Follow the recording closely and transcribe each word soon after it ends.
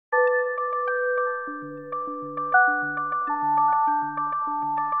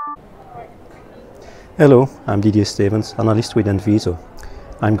Hello, I'm Didier Stevens, analyst with Enviso.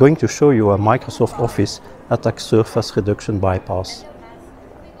 I'm going to show you a Microsoft Office attack surface reduction bypass.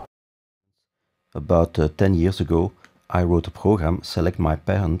 About 10 years ago, I wrote a program, Select My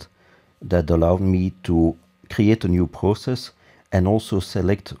Parent, that allowed me to create a new process and also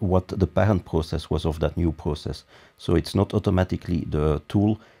select what the parent process was of that new process. So it's not automatically the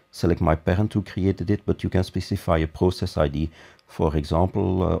tool Select My Parent who created it, but you can specify a process ID, for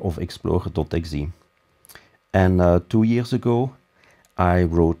example, of Explorer.exe. And 2 years ago, I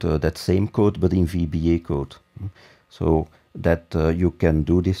wrote that same code, but in VBA code. So that you can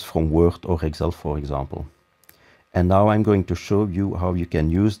do this from Word or Excel, for example. And now I'm going to show you how you can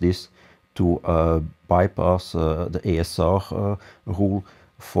use this to bypass the ASR rule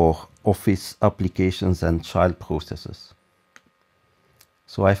for Office applications and child processes.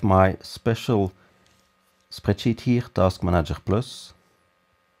 So I have my special spreadsheet here, Task Manager Plus.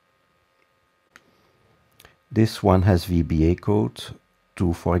 This one has VBA code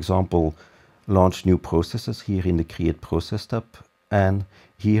to, for example, launch new processes here in the Create Process tab. And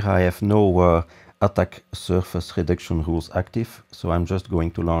here I have no attack surface reduction rules active, so I'm just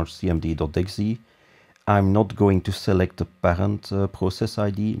going to launch cmd.exe. I'm not going to select the parent process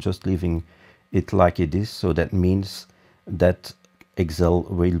ID, just leaving it like it is, so that means that Excel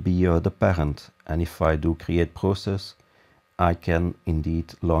will be the parent. And if I do create process, I can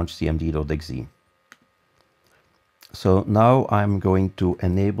indeed launch cmd.exe. So now I'm going to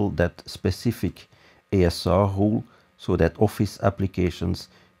enable that specific ASR rule so that Office applications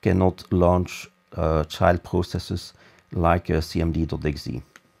cannot launch child processes like cmd.exe.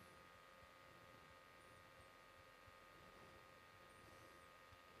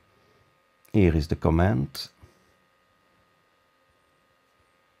 Here is the command.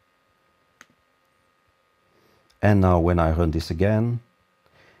 And now when I run this again,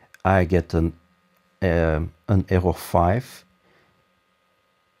 I get an error 5.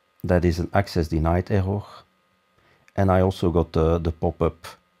 That is an access denied error. And I also got the pop-up.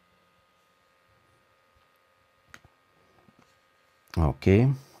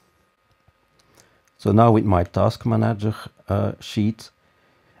 Okay. So now with my task manager sheet,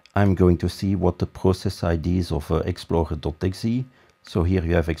 I'm going to see what the process IDs of Explorer.exe. So here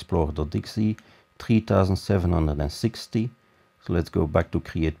you have Explorer.exe 3760. So let's go back to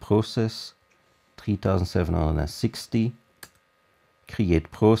create process. 3760, create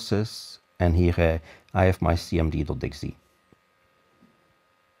process, and here I have my cmd.exe.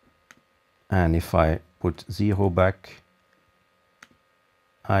 And if I put 0 back,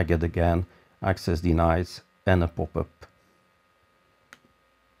 I get again access denied and a pop-up.